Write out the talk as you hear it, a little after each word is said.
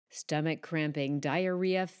Stomach cramping,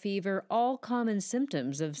 diarrhea, fever, all common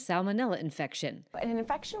symptoms of salmonella infection. An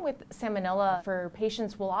infection with salmonella for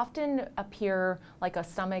patients will often appear like a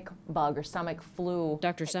stomach bug or stomach flu.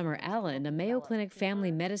 Dr. Summer Allen, a Mayo Clinic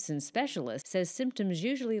family medicine specialist, says symptoms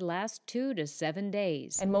usually last 2 to 7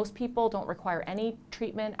 days. And most people don't require any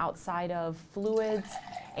treatment outside of fluids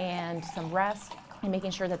and some rest, and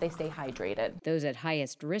making sure that they stay hydrated. Those at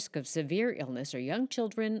highest risk of severe illness are young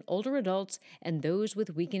children, older adults, and those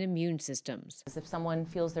with weakened immune systems. If someone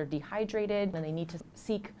feels they're dehydrated and they need to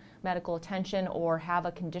seek medical attention or have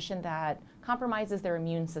a condition that compromises their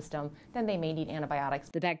immune system, then they may need antibiotics.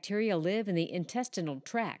 The bacteria live in the intestinal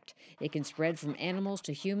tract. It can spread from animals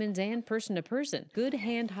to humans and person to person. Good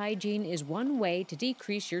hand hygiene is one way to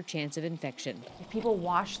decrease your chance of infection. If people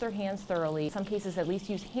wash their hands thoroughly, in some cases at least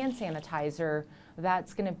use hand sanitizer,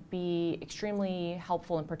 that's going to be extremely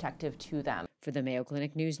helpful and protective to them. For the Mayo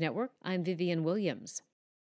Clinic News Network, I'm Vivian Williams.